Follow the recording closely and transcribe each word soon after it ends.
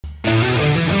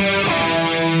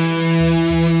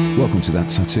Welcome to That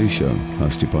Tattoo Show,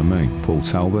 hosted by me, Paul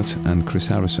Talbot and Chris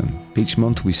Harrison. Each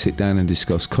month we sit down and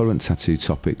discuss current tattoo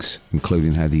topics,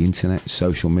 including how the internet,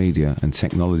 social media and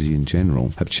technology in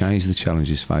general have changed the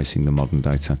challenges facing the modern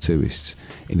day tattooists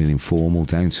in an informal,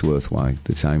 down-to-earth way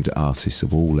that's aimed at artists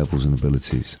of all levels and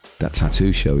abilities. That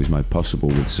Tattoo Show is made possible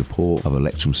with the support of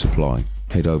Electrum Supply.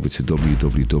 Head over to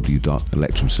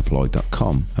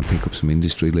www.electrumsupply.com and pick up some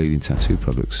industry-leading tattoo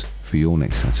products for your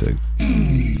next tattoo.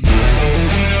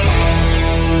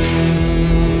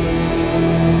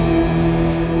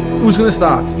 Who's going to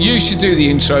start? You should do the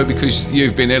intro because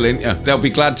you've been ill, ain't you? They'll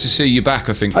be glad to see you back,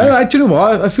 I think. Do you know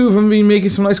what? A few of them have been making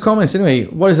some nice comments. Anyway,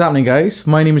 what is happening, guys?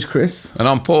 My name is Chris. And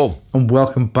I'm Paul. And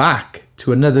welcome back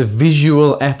to another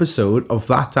visual episode of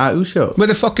That Tattoo Show. Where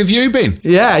the fuck have you been?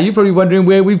 Yeah, you're probably wondering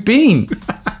where we've been.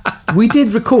 We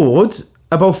did record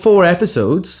about 4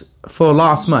 episodes for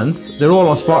last month. They're all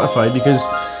on Spotify because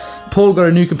Paul got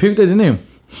a new computer, didn't he?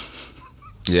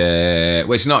 Yeah,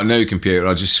 well, it's not a new computer.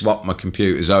 I just swapped my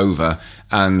computers over,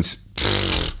 and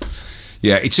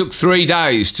yeah, it took 3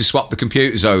 days to swap the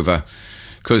computers over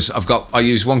because I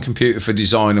use one computer for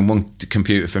design and one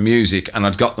computer for music, and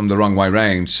I'd got them the wrong way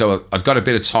round. So I'd got a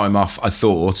bit of time off, I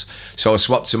thought, so I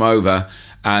swapped them over,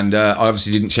 and I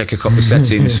obviously didn't check a couple of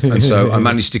settings, and so I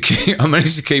managed to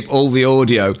keep all the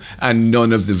audio and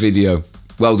none of the video.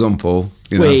 Well done, Paul.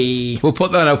 You know, we'll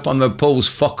put that up on the Paul's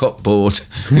fuck up board.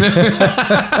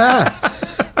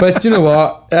 But you know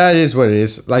what? It is what it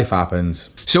is. Life happens.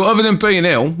 So other than being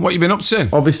ill, what have you been up to?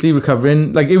 Obviously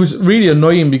recovering. Like, it was really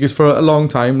annoying because for a long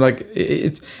time, like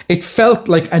it felt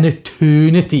like an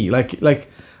eternity. Like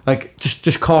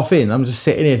just coughing. I'm just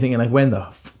sitting here thinking, like, when the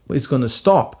f is going to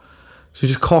stop? So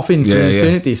just coughing for an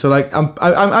eternity. So like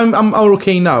I'm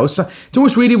okay now. It's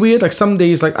almost really weird. Like some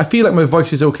days, like I feel like my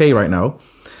voice is okay right now,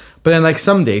 but then like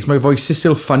some days my voice is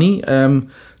still funny. And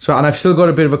I've still got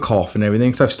a bit of a cough and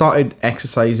everything. So I've started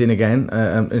exercising again.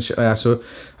 So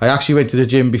I actually went to the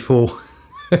gym before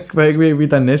we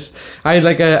done this. I had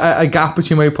like a gap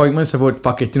between my appointments. I thought,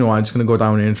 fuck it, you know, I'm just gonna go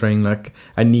down here and train. Like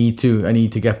I need to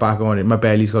get back on it. My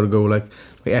belly's got to go. Like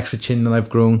my extra chin that I've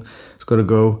grown, it's got to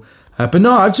go. But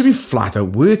no, I've just been flat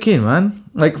out working, man.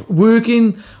 Like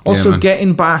working, also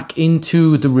getting back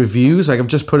into the reviews. Like I've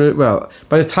just put it. Well,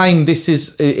 by the time this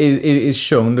is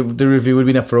shown, the review would have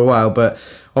been up for a while. But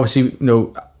obviously, you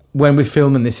know, when we're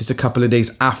filming this, it's a couple of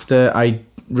days after I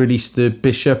released the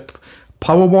Bishop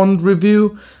Power Wand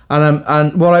review. And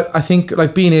I think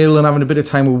like being ill and having a bit of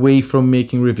time away from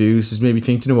making reviews has made me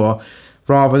think, you know what?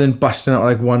 Rather than busting out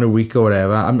like one a week or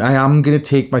whatever, I am going to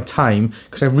take my time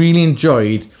because I really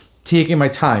enjoyed taking my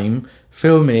time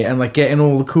filming it and like getting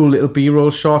all the cool little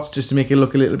B-roll shots just to make it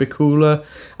look a little bit cooler,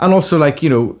 and also like, you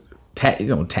know,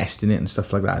 testing it and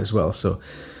stuff like that as well. So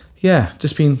yeah,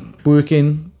 just been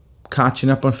working, catching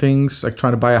up on things, like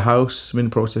trying to buy a house. I'm in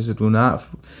the process of doing that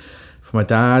for my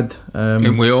dad.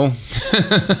 And we all.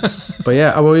 But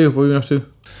yeah, how are you? What are you up to?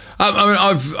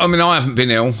 I haven't been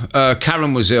ill.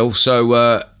 Karen was ill,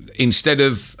 so instead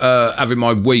of having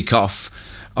my week off,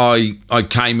 I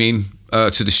came in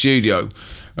to the studio,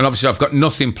 and obviously I've got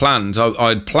nothing planned.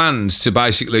 I'd planned to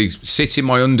basically sit in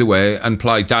my underwear and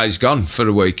play Days Gone for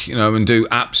a week, you know, and do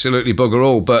absolutely bugger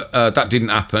all, but that didn't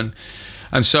happen.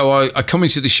 And so I come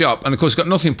into the shop, and of course got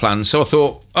nothing planned, so I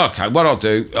thought, okay, what I'll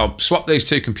do, I'll swap these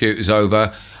 2 computers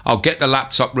over, I'll get the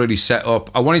laptop really set up.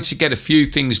 I wanted to get a few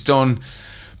things done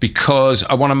because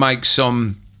I want to make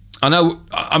some.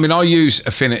 I use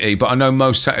Affinity, but I know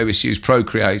most tattooists use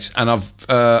Procreate, and I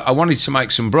wanted to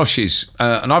make some brushes,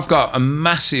 and I've got a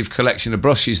massive collection of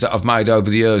brushes that I've made over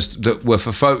the years that were for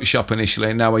Photoshop initially,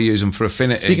 and now I use them for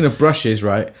Affinity. Speaking of brushes,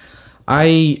 right,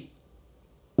 I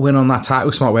went on that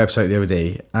Tattoo Smart website the other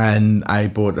day, and I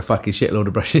bought a fucking shitload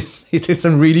of brushes. It did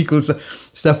some really cool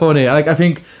stuff on it. Like, I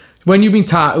think when you've been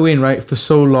tattooing, right, for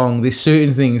so long, there's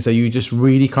certain things that you just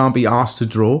really can't be asked to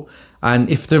draw.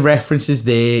 And if the reference is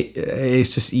there,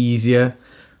 it's just easier.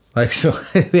 Like, so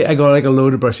I got like a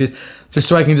load of brushes just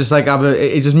so I can just like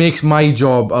it just makes my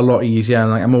job a lot easier. And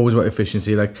like, I'm always about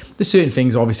efficiency. Like, there's certain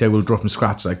things obviously I will draw from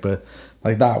scratch, like, but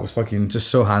like that was fucking just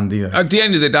so handy. Like. At the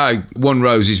end of the day, one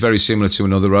rose is very similar to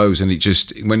another rose, and it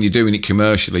just, when you're doing it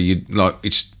commercially, you like,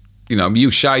 it's, you know, you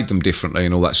shade them differently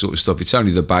and all that sort of stuff. It's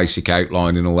only the basic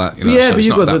outline and all that, you know. Yeah, so but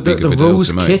you've got the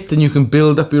rose kit, and you can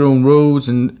build up your own rose,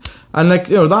 and like,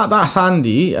 you know, that's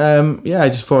handy. Yeah, I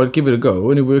just thought I'd give it a go,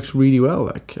 and it works really well.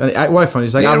 Like, and what I find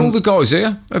is like, all the guys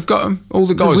here have got them. All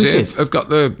the guys here have got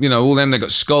the, you know, all them. They've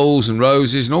got skulls and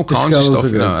roses and all kinds of stuff,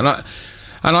 you know.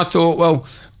 And I thought, well,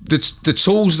 the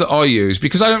tools that I use,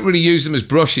 because I don't really use them as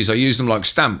brushes, I use them like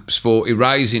stamps for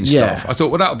erasing stuff. I thought,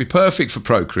 well, that would be perfect for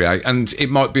Procreate, and it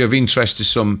might be of interest to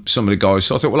some of the guys.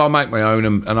 So I thought, well, I'll make my own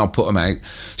and I'll put them out.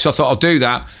 So I thought I'll do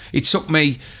that. It took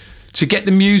me to get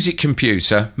the music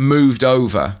computer moved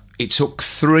over. It took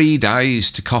 3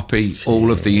 days to copy all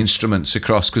of the instruments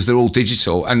across, because they're all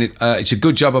digital, and it's a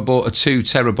good job I bought a 2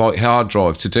 terabyte hard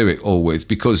drive to do it all with,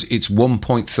 because it's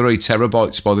 1.3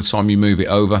 terabytes by the time you move it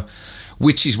over,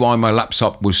 which is why my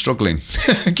laptop was struggling,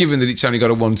 given that it's only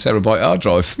got a 1 terabyte hard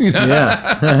drive. You know?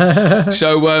 Yeah.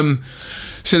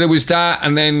 So there was that,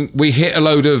 and then we hit a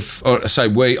load of,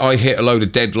 I hit a load of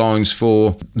deadlines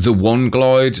for the One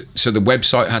Glide. So the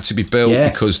website had to be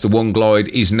built because the One Glide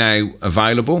is now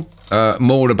available.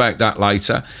 More about that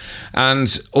later.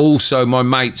 And also my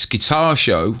mate's guitar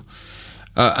show.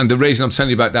 And the reason I'm telling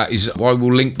you about that is I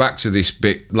will link back to this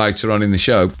bit later on in the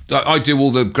show. I do all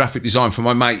the graphic design for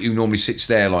my mate who normally sits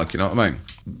there, like, you know what I mean?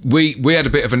 We had a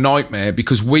bit of a nightmare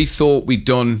because we thought we'd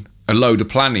done a load of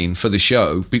planning for the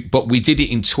show, but we did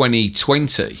it in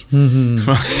 2020,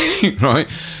 right?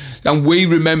 And we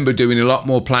remember doing a lot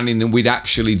more planning than we'd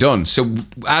actually done. So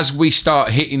as we start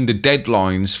hitting the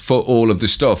deadlines for all of the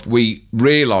stuff, we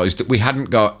realised that we hadn't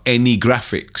got any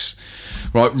graphics,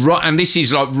 right? And this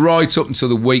is like right up until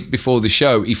the week before the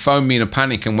show. He phoned me in a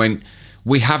panic and went,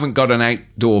 "We haven't got an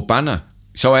outdoor banner."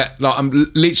 So I'm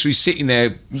literally sitting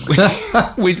there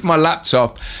with my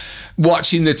laptop,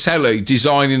 watching the telly,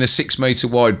 designing a 6 metre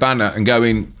wide banner and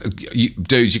going,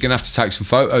 "Dude, you're going to have to take some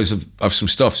photos of some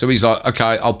stuff." So he's like,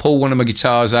 "Okay, I'll pull one of my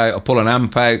guitars out, I'll pull an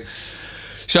amp out."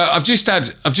 So I've just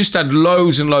had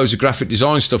loads and loads of graphic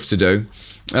design stuff to do.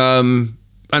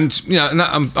 And you know, and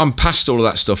I'm past all of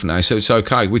that stuff now, so it's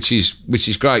okay, which is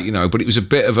great, you know. But it was a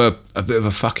bit of a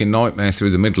fucking nightmare through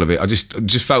the middle of it. I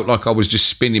just felt like I was just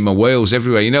spinning my wheels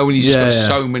everywhere, you know, when you just got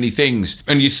so many things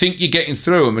and you think you're getting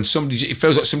through them, and it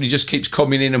feels like somebody just keeps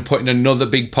coming in and putting another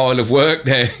big pile of work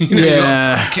there. You know, you're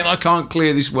like, fucking, I can't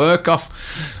clear this work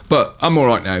off. But I'm all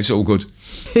right now. It's all good.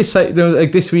 It's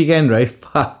like this weekend, right?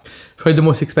 Fuck, probably the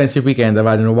most expensive weekend I've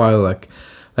had in a while. Like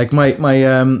my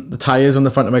the tyres on the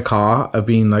front of my car have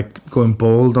been like going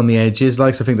bald on the edges,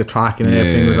 like, so I think the tracking and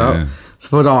everything was out.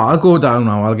 So I thought, I'll go down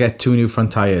now, I'll get 2 new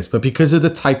front tyres. But because of the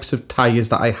types of tyres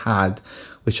that I had,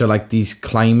 which are like these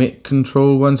climate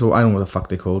control ones, or I don't know what the fuck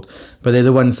they're called, but they're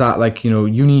the ones that, like, you know,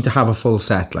 you need to have a full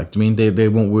set. Like, I mean, they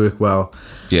won't work well.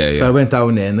 So I went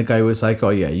down there and the guy was like, "Oh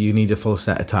yeah, you need a full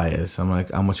set of tyres." I'm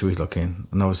like, "How much are we looking?"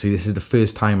 And obviously this is the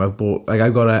first time I've bought, like,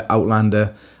 I've got an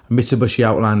Outlander, a Mitsubishi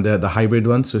Outlander, the hybrid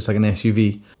one, so it's like an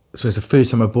SUV. So it's the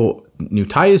first time I bought new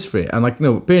tyres for it. And, like, you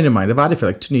know, bearing in mind, I've had it for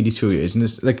like nearly 2 years, and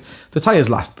it's like the tyres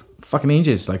last fucking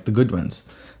ages, like the good ones.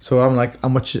 So I'm like, how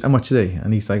much are they?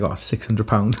 And he's like,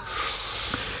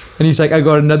 £600. And he's like, "I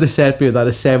got another set here that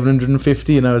is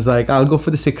 750. And I was like, "I'll go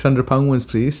for the £600 ones,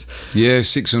 please." Yeah,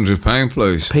 £600,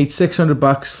 please. Paid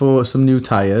 $600 for some new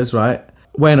tyres, right?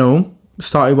 Went home,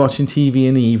 started watching TV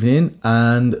in the evening,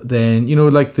 and then, you know,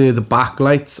 like the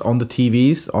backlights on the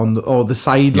TVs, or the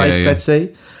side lights, let's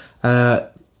say,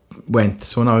 went.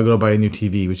 So now I got to buy a new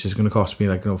TV, which is going to cost me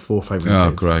like, you know, £400 or £500.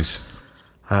 Oh, great.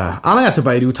 And I had to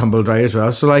buy a new tumble dryer as well.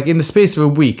 So, like, in the space of a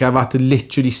week, I've had to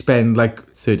literally spend like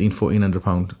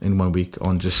 £1,300-1,400 in 1 week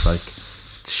on just like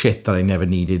shit that I never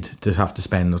needed to have to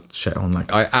spend shit on.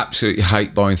 Like, I absolutely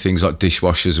hate buying things like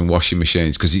dishwashers and washing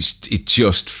machines, because it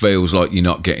just feels like you're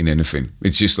not getting anything.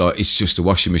 It's just like, it's just a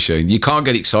washing machine. You can't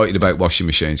get excited about washing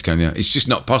machines, can you? It's just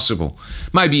not possible.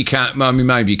 Maybe you can. I mean,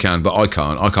 maybe you can, but I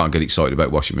can't get excited about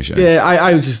washing machines. Yeah,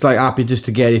 I was just like happy just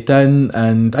to get it done,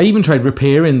 and I even tried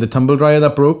repairing the tumble dryer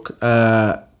that broke.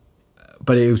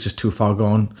 But it was just too far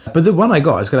gone. But the one I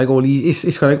got, it's got like all these,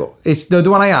 it's got like, it's the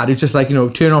one I had, it's just like, you know,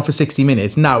 turn on for 60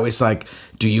 minutes. Now it's like,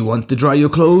 do you want to dry your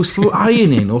clothes for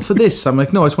ironing or for this? I'm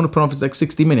like, no, I just want to put on for like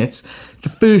 60 minutes. The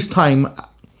first time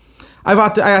I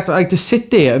had to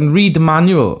sit there and read the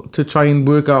manual to try and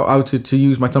work out how to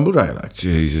use my tumble dryer. Like.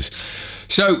 Jesus.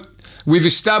 So we've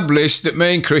established that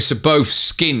me and Chris are both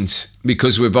skint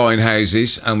because we're buying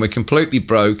houses and we're completely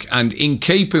broke. And in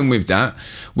keeping with that,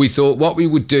 we thought what we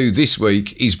would do this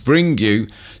week is bring you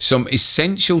some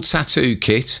essential tattoo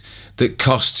kit that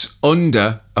costs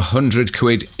under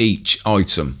 £100 each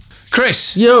item.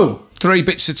 Chris. Yo. 3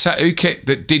 bits of tattoo kit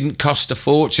that didn't cost a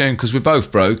fortune because we're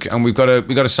both broke and we've got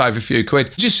to save a few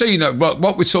quid. Just so you know,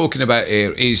 what we're talking about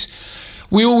here is,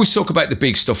 we always talk about the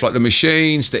big stuff like the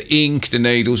machines, the ink, the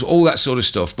needles, all that sort of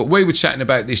stuff. But we were chatting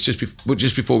about this just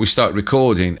before we started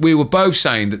recording. We were both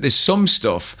saying that there's some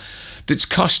stuff that's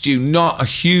cost you not a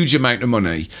huge amount of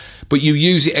money, but you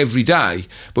use it every day.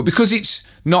 But because it's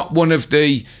not one of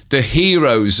the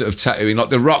heroes of tattooing, like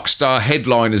the rock star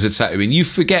headliners of tattooing, you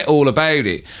forget all about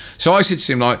it. So I said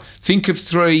to him, like, think of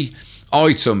 3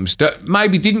 items that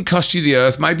maybe didn't cost you the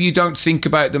earth, maybe you don't think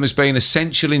about them as being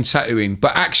essential in tattooing,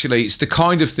 but actually it's the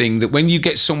kind of thing that when you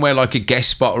get somewhere like a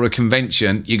guest spot or a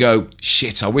convention, you go,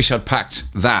 shit, I wish I'd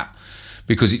packed that,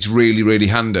 because it's really, really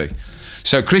handy.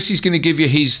 So Chris is going to give you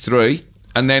his 3,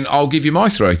 and then I'll give you my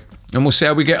 3, and we'll see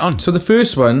how we get on. So the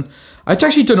first one, I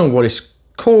actually don't know what it's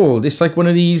called. It's like one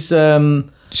of these...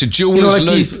 it's a jeweler's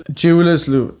loop. Jeweler's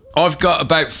loop. I've got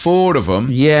about 4 of them.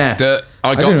 Yeah. That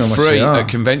I got free at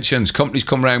conventions. Companies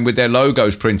come around with their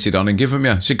logos printed on and give them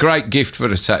you. It's a great gift for a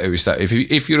tattooist. That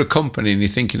if you're a company and you're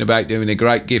thinking about doing a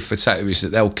great gift for tattooists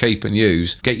that they'll keep and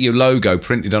use, get your logo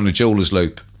printed on a jeweler's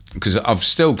loop. Because I've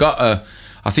still got a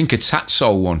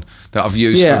Tatsol one that I've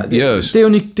used for years. They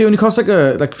only cost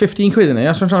like 15 quid in there.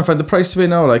 That's what I'm trying to find the price of it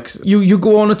now. Like you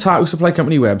go on a tattoo supply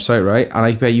company website, right? And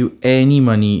I bet you any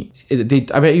money. I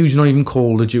bet you don't even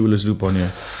call the jeweler's loop on you.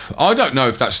 I don't know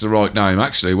if that's the right name,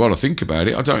 actually, while I think about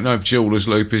it. I don't know if jeweler's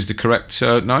loop is the correct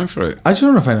name for it. I just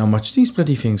want to find out how much these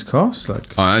bloody things cost.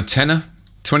 Like a tenner,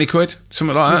 20 quid,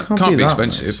 something like that. Can't be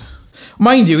expensive. Much.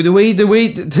 Mind you, the way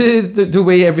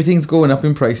everything's going up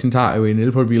in price in tattooing,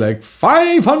 it'll probably be like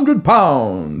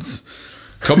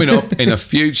 £500. Coming up in a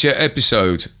future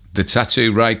episode, the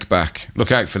Tattoo Rake Back.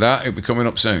 Look out for that. It'll be coming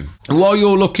up soon. While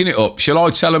you're looking it up, shall I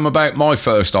tell them about my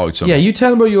first item? Yeah, you tell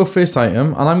them about your first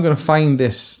item, and I'm going to find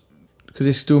this because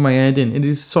it's doing my head in. It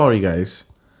is. Sorry, guys.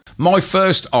 My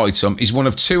first item is one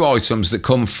of 2 items that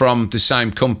come from the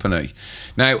same company.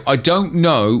 Now, I don't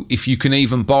know if you can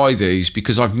even buy these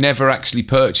because I've never actually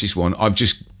purchased one. I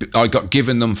got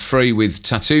given them free with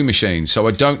Tattoo Machine, so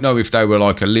I don't know if they were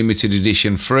like a limited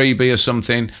edition freebie or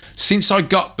something. Since I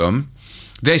got them,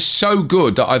 they're so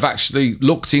good that I've actually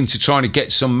looked into trying to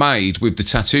get some made with the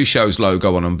Tattoo Show's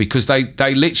logo on them, because they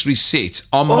literally sit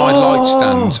on my light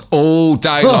stand all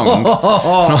day long.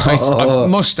 Right? I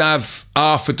must have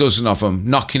half a dozen of them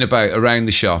knocking about around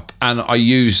the shop, and I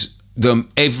use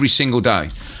them every single day.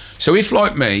 So if,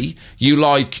 like me, you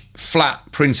like flat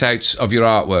printouts of your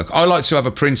artwork, I like to have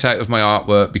a printout of my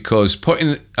artwork because putting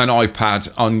an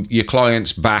iPad on your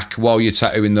client's back while you're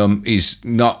tattooing them is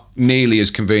not nearly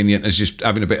as convenient as just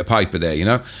having a bit of paper there, you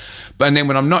know? And then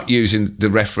when I'm not using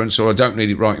the reference or I don't need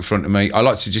it right in front of me, I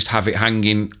like to just have it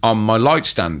hanging on my light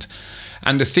stand.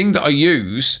 And the thing that I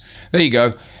use, there you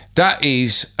go, that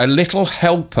is a little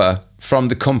helper from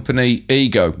the company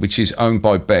Ego, which is owned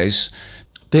by Bez.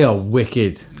 They are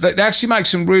wicked. They actually make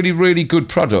some really, really good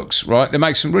products, right? They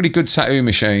make some really good tattoo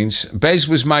machines. Bez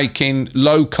was making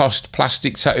low-cost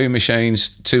plastic tattoo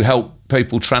machines to help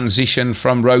people transition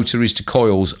from rotaries to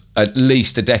coils at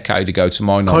least a decade ago, to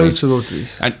my knowledge. Coils to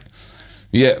rotaries. And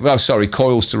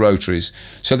coils to rotaries.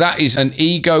 So that is an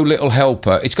Ego little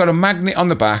helper. It's got a magnet on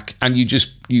the back, and you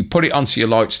put it onto your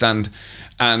light stand,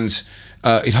 and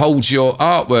it holds your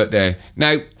artwork there.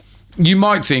 Now, you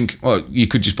might think, well, you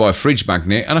could just buy a fridge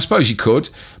magnet, and I suppose you could,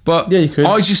 but yeah, you could.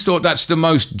 I just thought that's the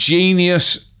most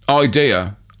genius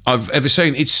idea I've ever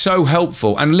seen. It's so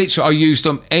helpful, and literally I use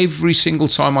them every single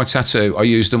time I tattoo. I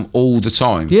use them all the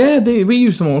time. Yeah, we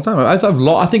use them all the time. I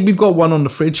think we've got one on the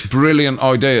fridge. Brilliant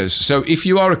ideas. So if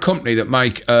you are a company that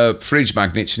make fridge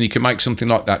magnets and you can make something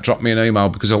like that, drop me an email,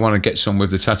 because I want to get some with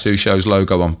the Tattoo Show's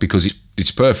logo on, because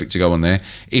it's perfect to go on there.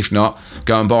 If not,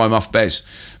 go and buy them off Bez,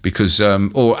 because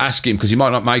or ask him, because he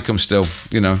might not make them still,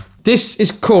 you know. It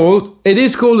is called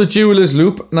a jeweler's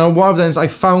loop. Now, what I've done is I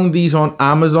found these on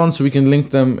Amazon, so we can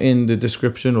link them in the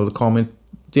description or the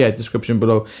description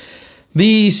below.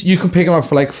 These, you can pick them up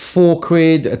for like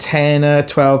 £4, a tenner,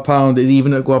 £12. It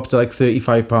even go up to like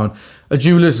 £35. A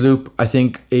jeweler's loop, I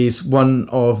think, is one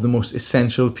of the most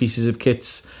essential pieces of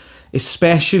kits,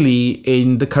 especially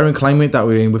in the current climate that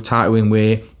we're in with tattooing,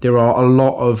 where there are a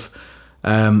lot of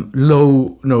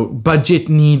budget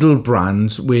needle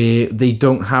brands where they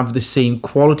don't have the same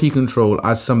quality control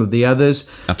as some of the others.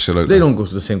 Absolutely. They don't go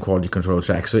to the same quality control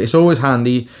check. So it's always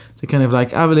handy to kind of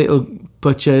like have a little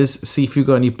butchers, see if you've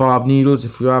got any barbed needles.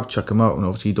 If you have, chuck them out. And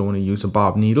obviously you don't want to use a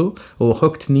barbed needle or a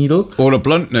hooked needle. Or a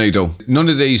blunt needle. None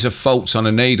of these are faults on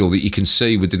a needle that you can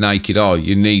see with the naked eye.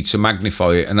 You need to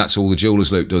magnify it, and that's all the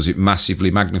jeweler's loop does. It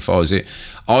massively magnifies it.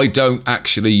 I don't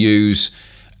actually use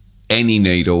any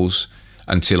needles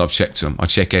until I've checked them. I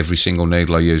check every single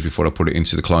needle I use before I put it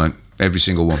into the client. every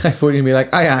single one. I thought you'd be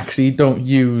like, I actually don't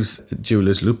use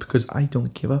jeweler's loop because I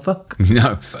don't give a fuck.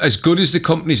 No, as good as the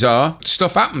companies are,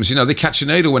 stuff happens. You know, they catch a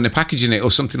needle when they're packaging it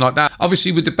or something like that.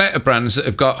 Obviously, with the better brands that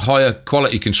have got higher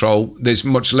quality control, there's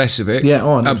much less of it. Yeah,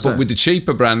 100%. But with the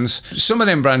cheaper brands, some of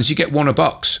them brands, you get one a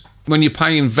box. When you're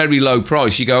paying very low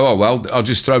price, you go, oh, well, I'll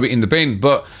just throw it in the bin.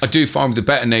 But I do find with the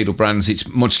better needle brands, it's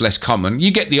much less common.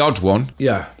 You get the odd one.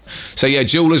 Yeah. So, yeah,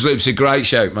 jeweler's loop's a great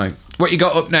shout, mate. What you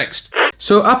got up next?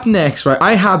 So up next, right,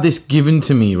 I had this given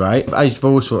to me, right? I've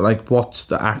always thought, like, what's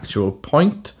the actual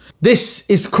point? This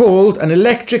is called an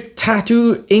electric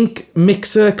tattoo ink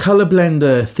mixer color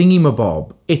blender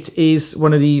thingy-mabob. It is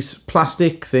one of these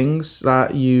plastic things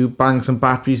that you bang some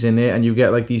batteries in it and you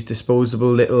get, like, these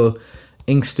disposable little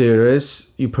ink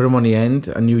stirrers. You put them on the end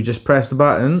and you just press the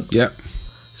button. Yeah.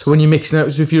 So when you're mixing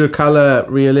up, so if you're a colour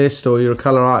realist or you're a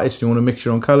colour artist and you want to mix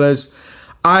your own colours,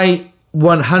 I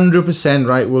 100%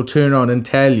 right will turn on and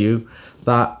tell you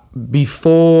that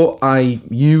before I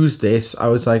used this, I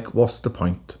was like, what's the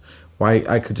point? Why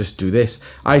I could just do this?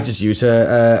 I just use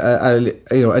a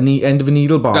end of a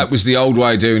needle bar. That was the old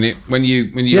way of doing it. When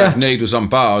you had needles on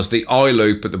bars, the eye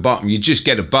loop at the bottom, you just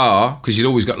get a bar because you'd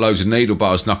always got loads of needle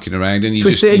bars knocking around, and you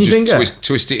twist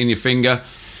it in your finger.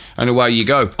 And away you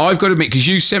go. I've got to admit, because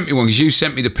you sent me one, because you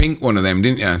sent me the pink one of them,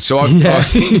 didn't you? So I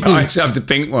had to have the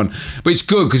pink one. But it's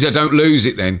good because I don't lose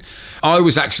it then. I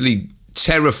was actually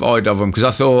terrified of them because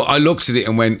I thought, I looked at it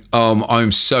and went,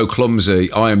 I'm so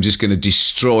clumsy, I am just going to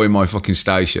destroy my fucking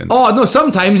station. Oh, no,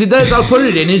 sometimes it does. I'll put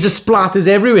it in, it just splatters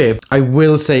everywhere. I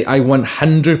will say I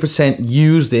 100%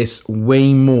 use this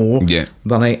way more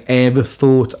than I ever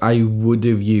thought I would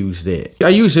have used it. I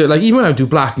use it, like, even when I do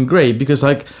black and grey, because,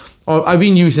 like, I've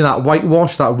been using that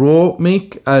whitewash, that raw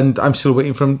make, and I'm still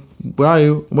waiting for him. Where are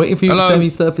you? I'm waiting for you to send me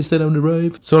stuff. It's still on the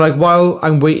road. So, like, while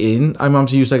I'm waiting, I'm having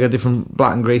to use, like, a different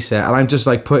black and grey set, and I'm just,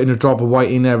 like, putting a drop of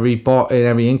white in every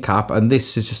ink cap, and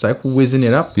this is just, like, whizzing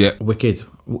it up. Yeah. Wicked.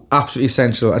 Absolutely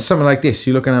essential. And something like this,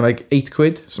 you're looking at, like,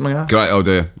 £8, something like that. Great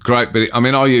idea. Great. But, I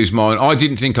mean, I use mine. I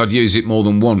didn't think I'd use it more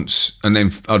than once, and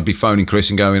then I'd be phoning Chris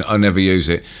and going, I never use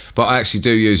it. But I actually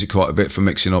do use it quite a bit for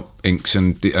mixing up inks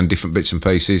and different bits and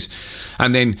pieces.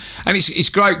 And it's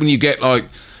great when you get, like,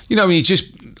 you know, when you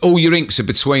just, all your inks are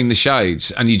between the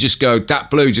shades and you just go, that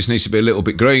blue just needs to be a little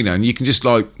bit greener, and you can just,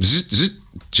 like,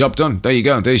 job done. There you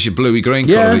go. There's your bluey green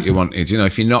colour that you wanted. You know,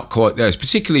 if you're not quite there,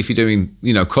 particularly if you're doing,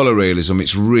 you know, colour realism,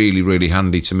 it's really, really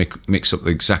handy to mix up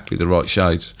exactly the right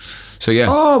shades. So, yeah.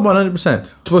 Oh,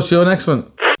 100%. What's your next one?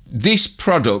 This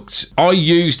product, I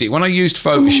used it when I used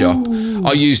Photoshop. Ooh.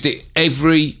 I used it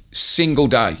every single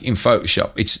day in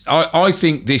Photoshop. I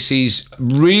think this is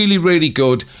really, really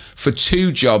good for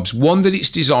two jobs. One that it's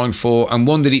designed for and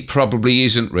one that it probably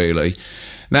isn't really.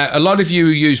 Now, a lot of you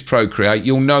who use Procreate,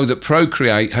 you'll know that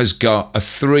Procreate has got a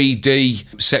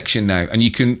 3D section now, and you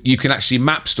can actually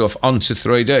map stuff onto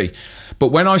 3D.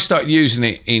 But when I started using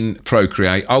it in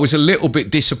Procreate, I was a little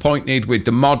bit disappointed with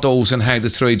the models and how the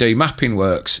 3D mapping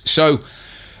works. So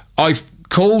I've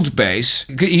called Bez.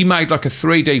 He made like a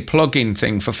 3D plugin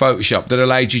thing for Photoshop that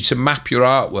allowed you to map your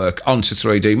artwork onto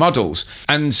 3D models.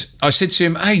 And I said to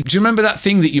him, hey, do you remember that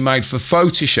thing that you made for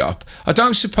Photoshop? I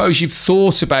don't suppose you've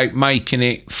thought about making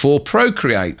it for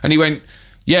Procreate. And he went,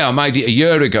 yeah, I made it a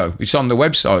year ago. It's on the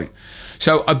website.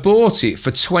 So I bought it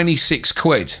for 26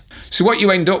 quid. So what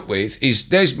you end up with is,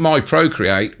 there's my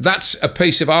Procreate. That's a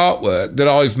piece of artwork that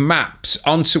I've mapped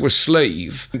onto a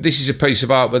sleeve. This is a piece of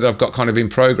artwork that I've got kind of in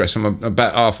progress. I'm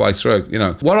about halfway through, you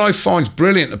know. What I find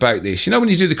brilliant about this, you know, when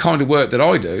you do the kind of work that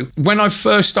I do, when I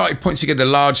first started putting together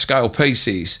large scale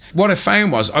pieces, what I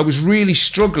found was I was really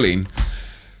struggling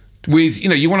with, you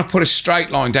know, you want to put a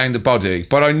straight line down the body,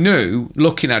 but I knew,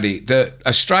 looking at it, that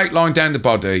a straight line down the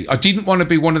body, I didn't want to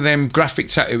be one of them graphic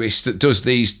tattooists that does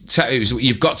these tattoos that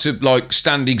you've got to, like,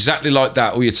 stand exactly like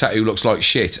that or your tattoo looks like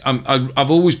shit.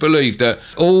 I've always believed that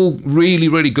all really,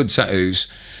 really good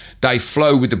tattoos, they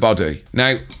flow with the body.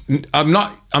 Now, I'm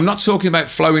not talking about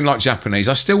flowing like Japanese.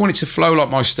 I still want it to flow like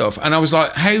my stuff. And I was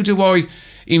like, how do I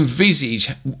envisage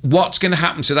what's going to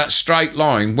happen to that straight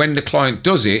line when the client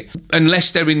does it,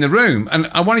 unless they're in the room? And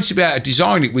I wanted to be able to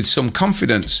design it with some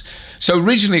confidence. So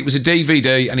originally it was a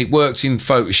DVD and it worked in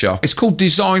Photoshop. It's called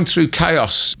Design Through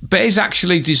Chaos. Bez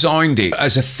actually designed it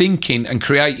as a thinking and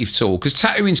creative tool, because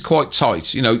tattooing's quite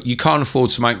tight. You know, you can't afford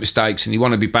to make mistakes and you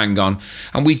want to be bang on.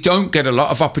 And we don't get a lot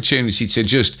of opportunity to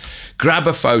just grab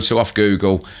a photo off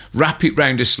Google, wrap it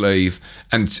round a sleeve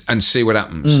and see what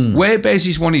happens. Where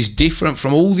Bez's one is different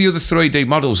from all the other 3D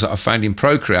models that I found in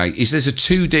Procreate is there's a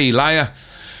 2D layer.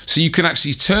 So you can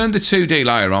actually turn the 2D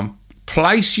layer on,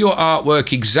 place your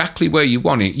artwork exactly where you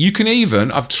want it. You can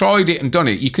even, I've tried it and done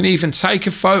it, you can even take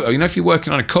a photo. You know, if you're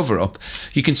working on a cover-up,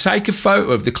 you can take a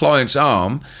photo of the client's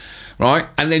arm, right,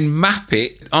 and then map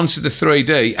it onto the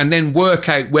 3D and then work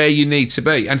out where you need to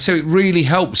be. And so it really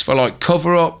helps for like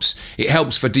cover-ups. It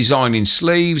helps for designing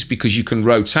sleeves because you can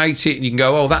rotate it and you can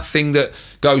go, oh, that thing that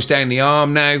goes down the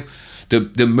arm now,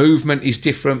 the movement is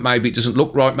different. Maybe it doesn't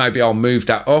look right. Maybe I'll move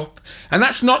that up. And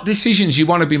that's not decisions you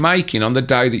want to be making on the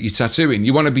day that you're tattooing.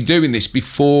 You want to be doing this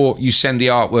before you send the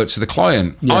artwork to the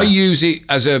client. Yeah. I use it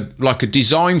as a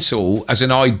design tool, as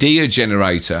an idea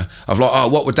generator of like, oh,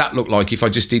 what would that look like if I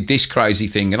just did this crazy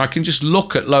thing? And I can just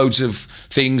look at loads of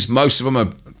things. Most of them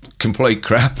are complete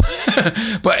crap.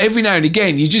 But every now and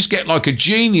again, you just get like a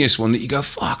genius one that you go,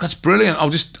 fuck, that's brilliant.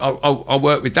 I'll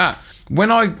work with that. When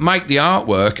I make the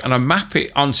artwork and I map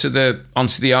it onto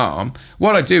the arm,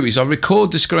 what I do is I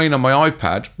record the screen on my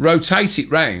iPad, rotate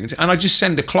it round, and I just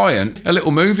send the client a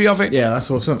little movie of it. Yeah, that's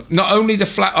awesome. Not only the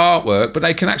flat artwork, but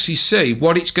they can actually see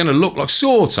what it's going to look like,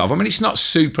 sort of. I mean, it's not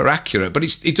super accurate, but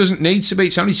it doesn't need to be.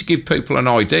 It's only to give people an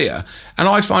idea. And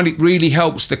I find it really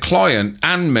helps the client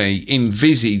and me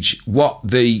envisage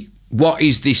what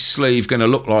is this sleeve going to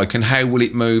look like and how will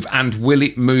it move, and will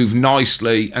it move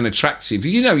nicely and attractive?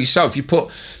 You know yourself, you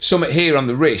put something here on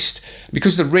the wrist,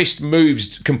 because the wrist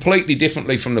moves completely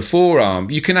differently from the forearm,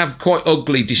 you can have quite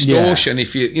ugly distortion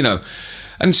if you know.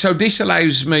 And so this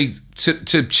allows me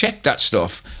to check that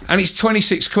stuff, and it's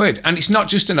 26 quid, and it's not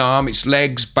just an arm, it's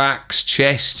legs, backs,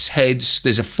 chests, heads,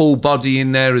 there's a full body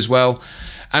in there as well.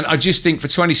 And I just think for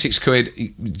 26 quid,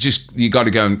 you got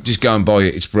to go and buy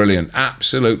it. It's brilliant,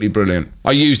 absolutely brilliant.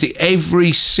 I used it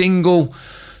every single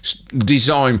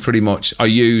design pretty much. I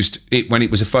used it when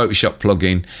it was a Photoshop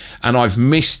plugin, and I've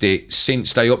missed it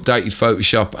since they updated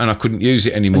Photoshop, and I couldn't use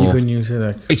it anymore. And you couldn't use it.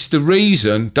 Like. It's the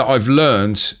reason that I've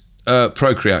learned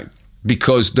Procreate.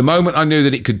 Because the moment I knew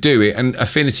that it could do it, and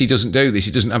Affinity doesn't do this,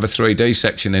 it doesn't have a 3D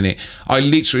section in it, I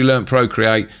literally learnt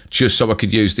Procreate just so I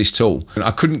could use this tool. And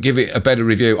I couldn't give it a better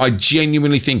review. I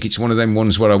genuinely think it's one of them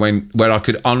ones where I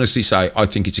could honestly say, I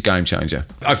think it's a game changer.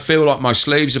 I feel like my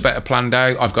sleeves are better planned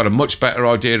out. I've got a much better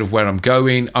idea of where I'm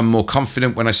going. I'm more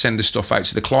confident when I send the stuff out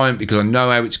to the client because I know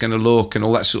how it's going to look and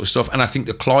all that sort of stuff. And I think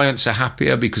the clients are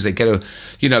happier because they get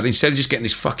instead of just getting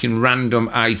this fucking random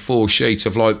A4 sheet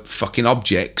of like fucking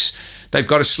objects, they've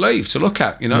got a sleeve to look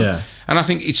at, Yeah. And I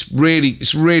think it's really,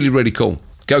 really cool.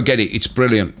 Go get it. It's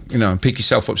brilliant, and pick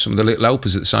yourself up some of the little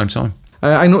helpers at the same time.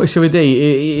 I noticed the other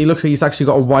day, it looks like he's actually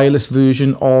got a wireless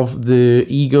version of the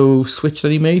Ego Switch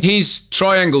that he made. His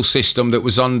triangle system that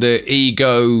was on the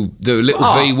Ego, the little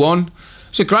V1,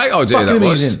 it's a great idea. Fucking that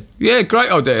was. amazing. Yeah,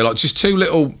 great idea. Like just two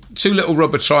little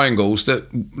rubber triangles that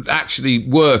actually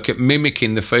work at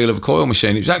mimicking the feel of a coil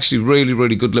machine. It was actually really,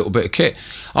 really good little bit of kit.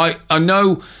 I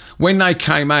know. When they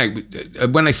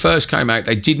first came out,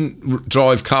 they didn't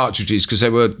drive cartridges because they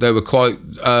were quite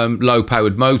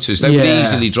low-powered motors. They would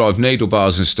easily drive needle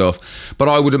bars and stuff. But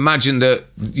I would imagine that,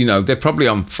 they're probably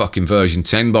on fucking version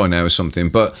 10 by now or something.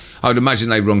 But I would imagine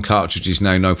they run cartridges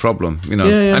now, no problem.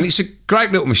 Yeah. And it's a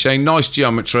great little machine, nice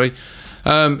geometry.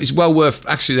 It's well worth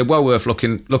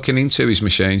looking into his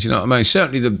machines. You know what I mean?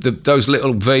 Certainly those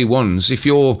little V1s. If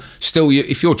you're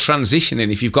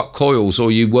transitioning, if you've got coils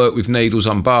or you work with needles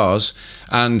on bars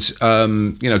and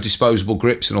disposable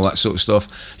grips and all that sort of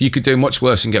stuff, you could do much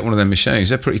worse and get one of them machines.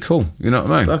 They're pretty cool. You know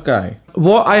what I mean? Okay.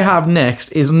 What I have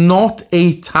next is not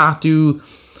a tattoo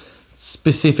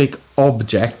specific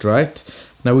object, right?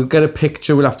 Now, we'll get a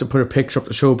picture. We'll have to put a picture up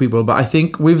to show people. But I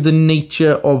think with the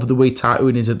nature of the way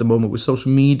tattooing is at the moment, with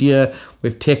social media,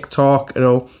 with TikTok,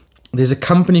 there's a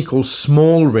company called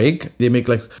Small Rig. They make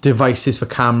like devices for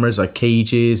cameras, like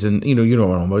cages, and you know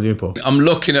what I'm about, Paul. I'm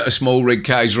looking at a Small Rig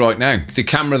cage right now. The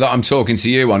camera that I'm talking to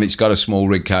you on, it's got a Small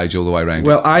Rig cage all the way around.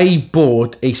 Well, I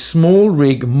bought a Small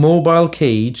Rig mobile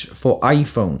cage for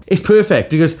iPhone. It's perfect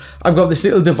because I've got this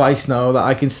little device now that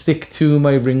I can stick to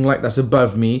my ring light that's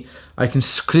above me.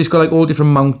 Cause it's got like all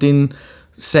different mounting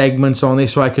segments on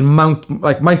this, so I can mount,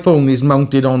 like my phone is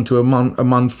mounted onto a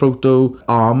Manfrotto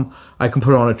arm. I can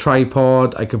put it on a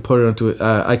tripod. I can put it onto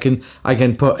I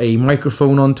can put a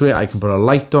microphone onto it. I can put a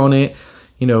light on it.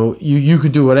 You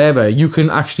could do whatever. You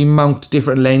can actually mount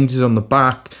different lenses on the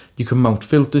back. You can mount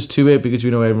filters to it because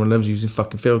everyone loves using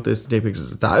fucking filters to take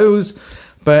pictures of tattoos.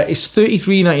 But it's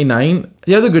 $33.99.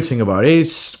 The other good thing about it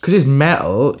is because it's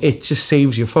metal, it just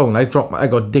saves your phone. I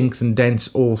got dinks and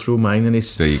dents all through mine, and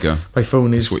it's There you go. my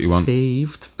phone is That's what you want.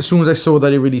 saved. As soon as I saw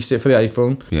that they released it for the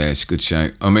iPhone, Yeah, it's a good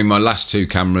shout. I mean, my last two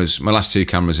cameras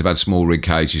have had small rig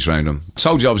cages around them. I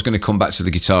told you I was going to come back to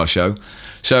the guitar show.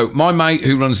 So my mate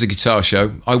who runs the guitar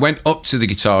show, I went up to the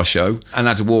guitar show and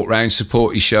had to walk around,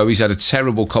 support his show. He's had a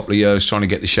terrible couple of years trying to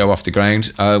get the show off the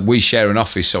ground. We share an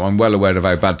office, so I'm well aware of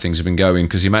how bad things have been going,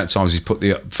 because the amount of times he's put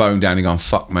the phone down and gone,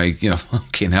 fuck me,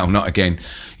 fucking hell, not again.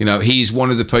 He's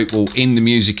one of the people in the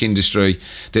music industry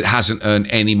that hasn't earned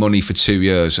any money for 2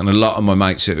 years, and a lot of my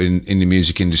mates are in the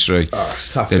music industry.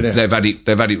 it's tough, They've had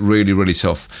it really, really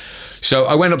tough. So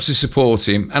I went up to support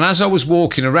him, and as I was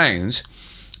walking around,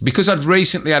 because I'd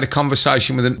recently had a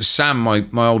conversation with Sam,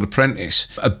 my old apprentice,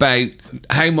 about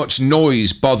how much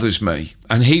noise bothers me.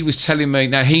 And he was telling me,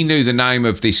 now he knew the name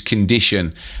of this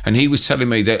condition, and he was telling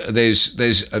me that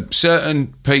there's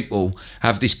certain people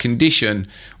have this condition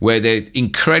where they're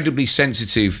incredibly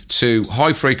sensitive to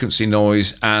high frequency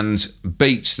noise and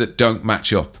beats that don't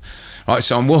match up. Right,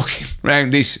 so I'm walking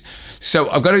around this. So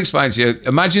I've got to explain to you,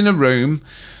 imagine a room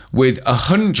with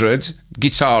 100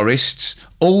 guitarists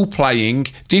all playing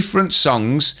different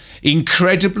songs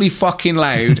incredibly fucking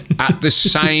loud at the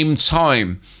same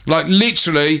time. Like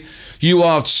literally, you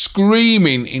are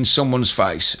screaming in someone's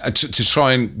face to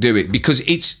try and do it, because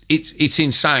it's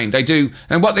insane. They do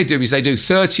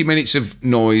 30 minutes of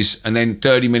noise and then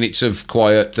 30 minutes of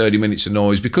quiet, 30 minutes of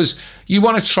noise, because you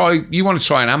want to try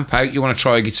an amp out, you want to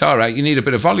try a guitar out, you need a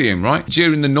bit of volume, right?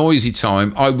 During the noisy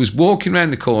time, I was walking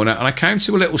around the corner and I came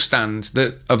to a little stand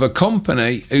of a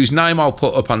company whose name I'll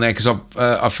put up on there because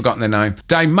I've forgotten their name.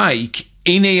 They make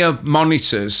in-ear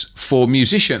monitors for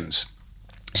musicians.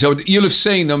 So you'll have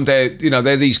seen them. They're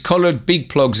these coloured big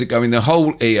plugs that go in the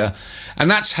whole ear,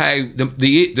 and that's how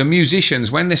the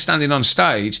musicians, when they're standing on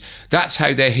stage, that's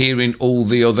how they're hearing all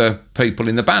the other people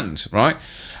in the band, right?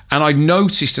 And I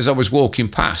noticed as I was walking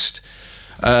past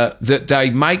that they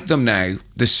make them now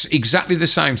exactly the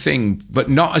same thing, but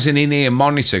not as an in-ear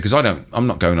monitor, because I'm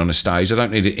not going on a stage. I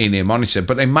don't need an in-ear monitor,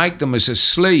 but they make them as a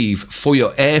sleeve for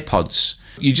your AirPods.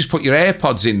 You just put your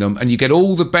AirPods in them and you get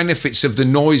all the benefits of the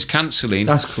noise cancelling.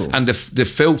 That's cool. And the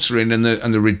filtering and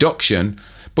the reduction,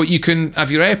 but you can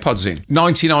have your AirPods in.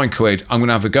 99 quid, I'm going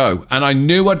to have a go. And I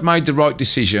knew I'd made the right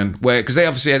decision, because they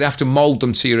have to mould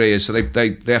them to your ears, so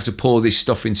they have to pour this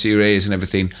stuff into your ears and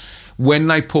everything. When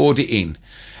they poured it in,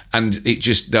 and it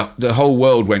just, the whole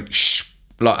world went shh,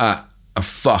 like that. Oh,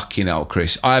 fucking hell,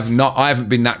 Chris. I haven't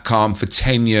been that calm for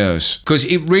 10 years, because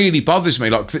it really bothers me.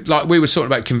 Like we were talking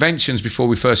about conventions before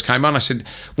we first came on. I said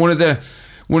one of the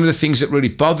things that really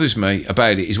bothers me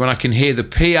about it is when I can hear the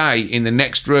PA in the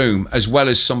next room as well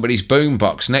as somebody's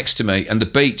boombox next to me, and the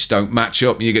beats don't match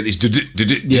up, and you get this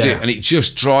and it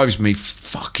just drives me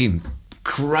fucking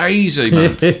crazy,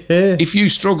 man. If you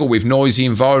struggle with noisy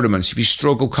environments, if you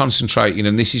struggle concentrating,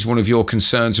 and this is one of your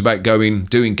concerns about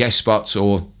doing guest spots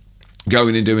or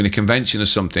going and doing a convention or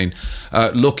something,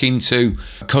 look into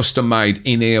custom-made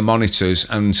in-ear monitors,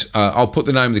 and I'll put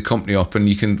the name of the company up and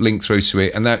you can link through to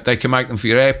it, and they can make them for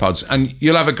your AirPods, and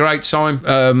you'll have a great time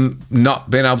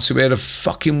not being able to hear a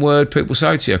fucking word people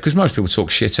say to you, because most people talk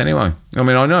shit anyway. I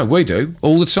mean, I know, we do,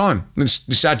 all the time.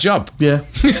 It's our job. yeah,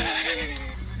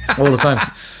 all the time.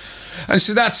 And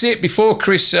so that's it, before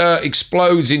Chris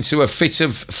explodes into a fit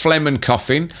of phlegm and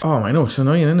coughing. Oh, I know, it's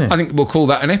annoying, isn't it? I think we'll call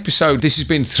that an episode. This has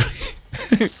been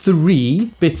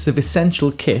 3 bits of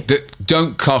essential kit that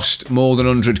don't cost more than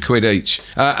 100 quid each.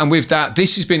 And with that,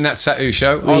 this has been That Tattoo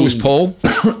Show. I was Paul.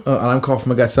 And I'm coughing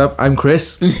my guts up. I'm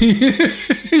Chris.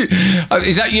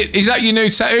 Is that your new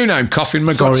tattoo name? Coughing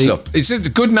my guts up. It's a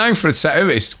good name for a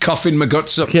tattooist. Coughing my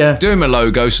guts up. Yeah. Do him a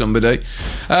logo, somebody.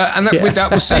 With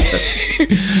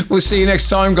that, we'll see you next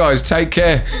time, guys. Take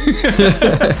care.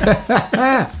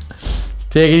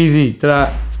 Take it easy.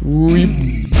 Ta-da.